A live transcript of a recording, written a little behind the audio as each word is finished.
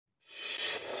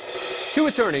Two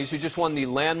attorneys who just won the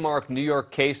landmark New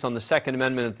York case on the Second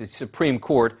Amendment at the Supreme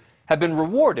Court have been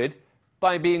rewarded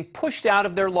by being pushed out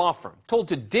of their law firm, told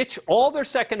to ditch all their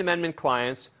Second Amendment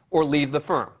clients or leave the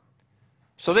firm.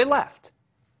 So they left.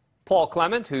 Paul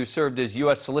Clement, who served as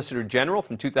U.S. Solicitor General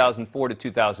from 2004 to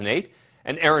 2008,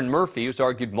 and Aaron Murphy, who's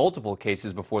argued multiple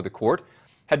cases before the court,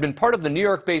 had been part of the New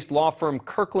York-based law firm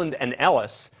Kirkland &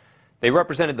 Ellis. They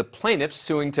represented the plaintiffs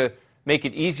suing to make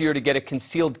it easier to get a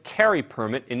concealed carry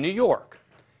permit in New York.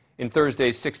 In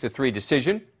Thursday's 6-3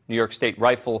 decision, New York State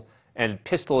Rifle and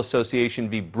Pistol Association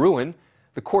v. Bruin,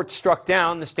 the court struck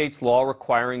down the state's law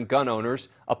requiring gun owners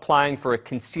applying for a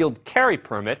concealed carry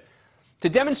permit to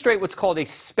demonstrate what's called a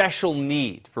special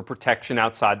need for protection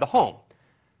outside the home,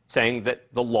 saying that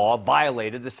the law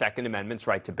violated the Second Amendment's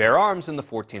right to bear arms in the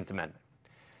 14th Amendment.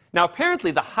 Now, apparently,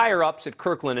 the higher-ups at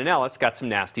Kirkland & Ellis got some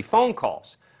nasty phone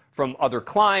calls from other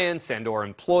clients and or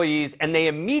employees, and they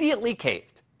immediately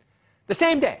caved the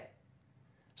same day.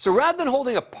 So rather than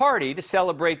holding a party to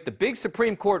celebrate the big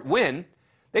Supreme Court win,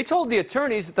 they told the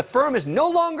attorneys that the firm is no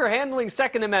longer handling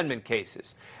Second Amendment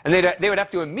cases, and they would have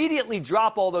to immediately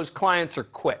drop all those clients or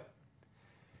quit.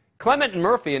 Clement and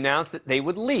Murphy announced that they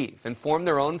would leave and form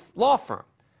their own law firm.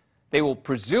 They will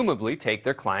presumably take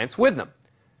their clients with them.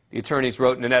 The attorneys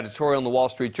wrote in an editorial in the Wall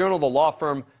Street Journal, the law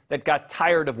firm that got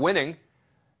tired of winning,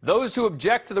 "Those who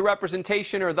object to the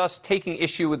representation are thus taking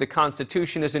issue with the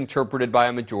Constitution as interpreted by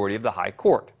a majority of the High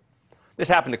Court." This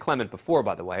happened to Clement before,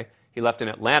 by the way. He left an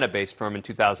Atlanta-based firm in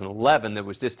 2011 that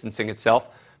was distancing itself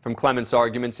from Clement's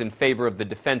arguments in favor of the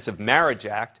Defense of Marriage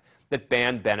Act that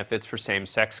banned benefits for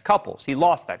same-sex couples. He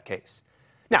lost that case.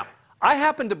 Now, I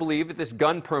happen to believe that this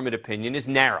gun permit opinion is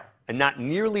narrow and not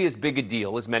nearly as big a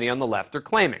deal as many on the left are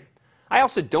claiming. I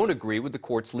also don't agree with the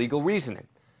court's legal reasoning.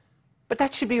 But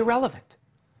that should be irrelevant.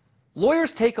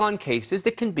 Lawyers take on cases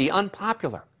that can be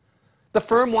unpopular. The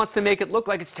firm wants to make it look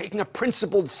like it's taking a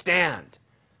principled stand.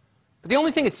 But the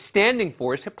only thing it's standing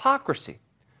for is hypocrisy.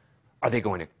 Are they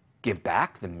going to give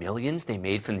back the millions they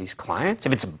made from these clients?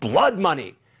 If it's blood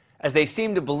money, as they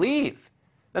seem to believe,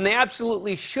 then they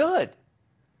absolutely should.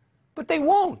 But they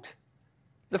won't.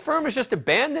 The firm is just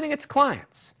abandoning its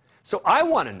clients. So I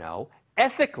want to know,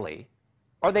 ethically,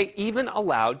 are they even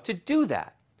allowed to do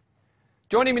that?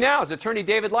 Joining me now is attorney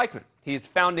David Leichman. He's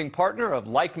founding partner of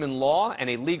Leichman Law and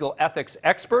a legal ethics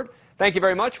expert. Thank you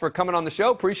very much for coming on the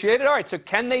show. Appreciate it. All right, so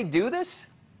can they do this?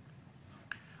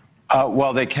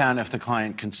 Well, they can if the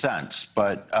client consents,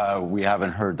 but we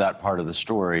haven't heard that part of the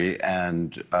story.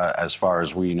 And as far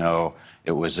as we know,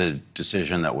 it was a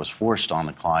decision that was forced on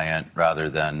the client rather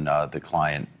than the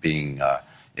client being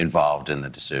involved in the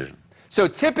decision. So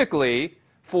typically,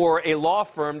 for a law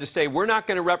firm to say, we're not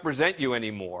going to represent you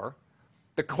anymore,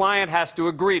 the client has to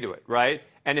agree to it, right?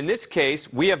 And in this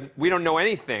case, we don't know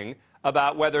anything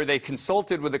about whether they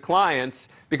consulted with the clients,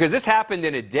 because this happened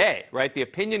in a day, right? The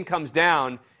opinion comes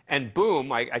down, and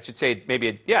boom, I should say maybe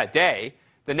a day.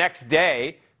 The next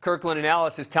day, Kirkland &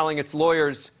 Ellis is telling its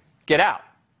lawyers, get out.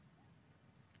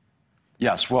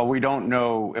 Yes, well, we don't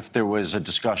know if there was a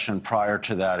discussion prior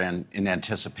to that and in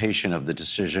anticipation of the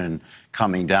decision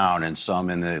coming down, and some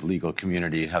in the legal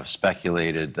community have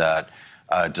speculated that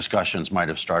discussions might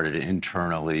have started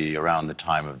internally around the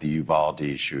time of the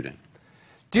Uvalde shooting.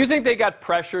 Do you think they got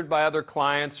pressured by other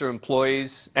clients or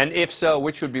employees? And if so,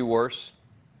 which would be worse?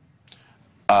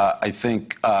 I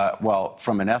think, well,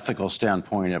 from an ethical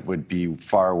standpoint, it would be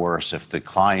far worse if the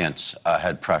clients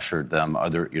had pressured them,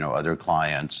 other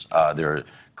clients. Their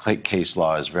case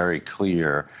law is very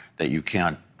clear that you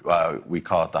can't, we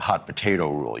call it the hot potato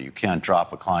rule. You can't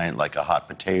drop a client like a hot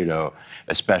potato,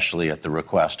 especially at the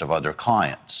request of other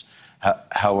clients.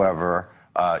 However,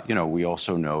 we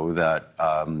also know that,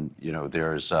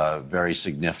 there's a very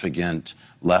significant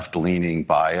left-leaning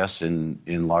bias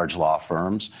in large law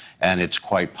firms, and it's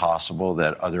quite possible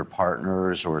that other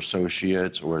partners or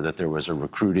associates, or that there was a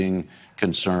recruiting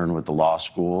concern with the law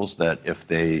schools, that if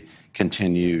they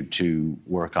continue to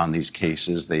work on these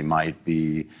cases, they might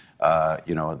be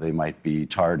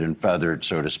tarred and feathered,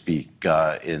 so to speak,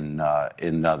 in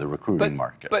the recruiting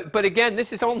market. But again,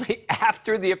 this is only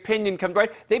after the opinion comes,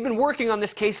 right? They've been working on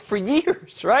this case for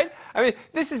years, right? I mean,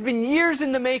 this has been years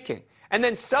in the making. And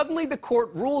then suddenly the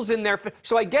court rules in their favor.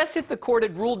 So I guess if the court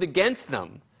had ruled against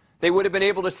them, they would have been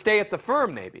able to stay at the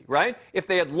firm, maybe, right? If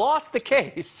they had lost the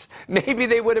case, maybe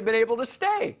they would have been able to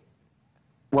stay.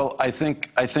 Well, I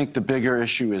think the bigger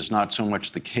issue is not so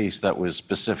much the case that was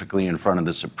specifically in front of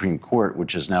the Supreme Court,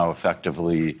 which is now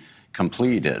effectively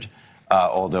completed,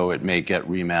 although it may get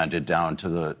remanded down to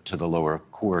the lower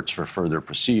courts for further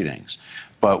proceedings.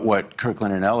 But what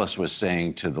Kirkland & Ellis was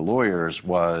saying to the lawyers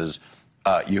was,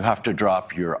 you have to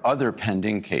drop your other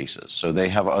pending cases. So they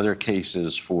have other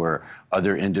cases for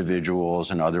other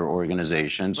individuals and other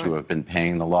organizations who have been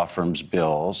paying the law firm's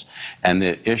bills. And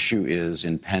the issue is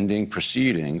in pending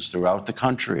proceedings throughout the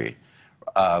country,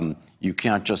 you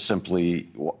can't just simply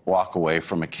walk away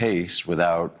from a case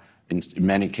without, in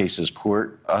many cases,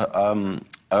 court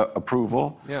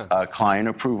approval, client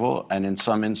approval, and in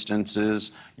some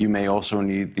instances, you may also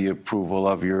need the approval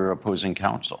of your opposing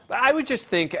counsel. I would just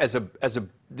think, in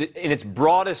its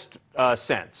broadest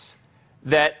sense,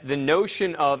 that the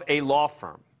notion of a law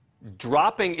firm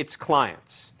dropping its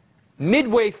clients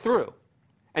midway through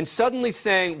and suddenly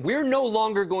saying, we're no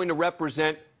longer going to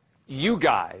represent you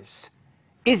guys,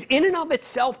 is in and of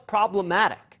itself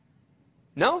problematic.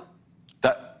 No?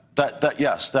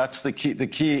 Yes, that's the key. The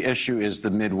key issue is the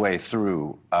midway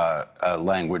through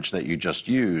language that you just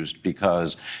used,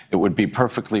 because it would be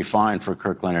perfectly fine for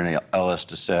Kirkland and Ellis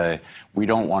to say, we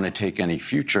don't want to take any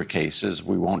future cases,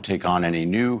 we won't take on any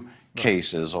new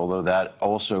cases, although that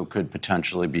also could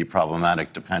potentially be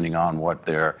problematic depending on what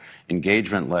their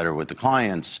engagement letter with the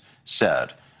clients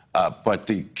said. But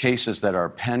the cases that are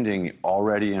pending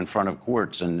already in front of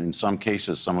courts, and in some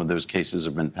cases, some of those cases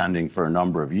have been pending for a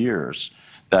number of years,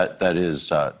 that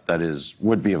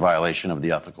would be a violation of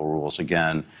the ethical rules,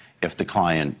 again, if the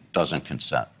client doesn't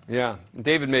consent. Yeah,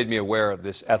 David made me aware of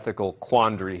this ethical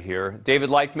quandary here. David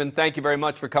Leichtman, thank you very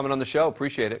much for coming on the show.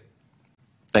 Appreciate it.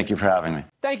 Thank you for having me.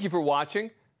 Thank you for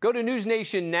watching. Go to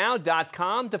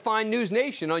newsnationnow.com to find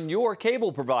NewsNation on your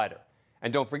cable provider.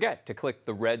 And don't forget to click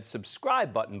the red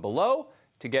subscribe button below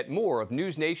to get more of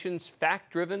NewsNation's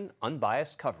fact-driven,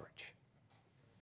 unbiased coverage.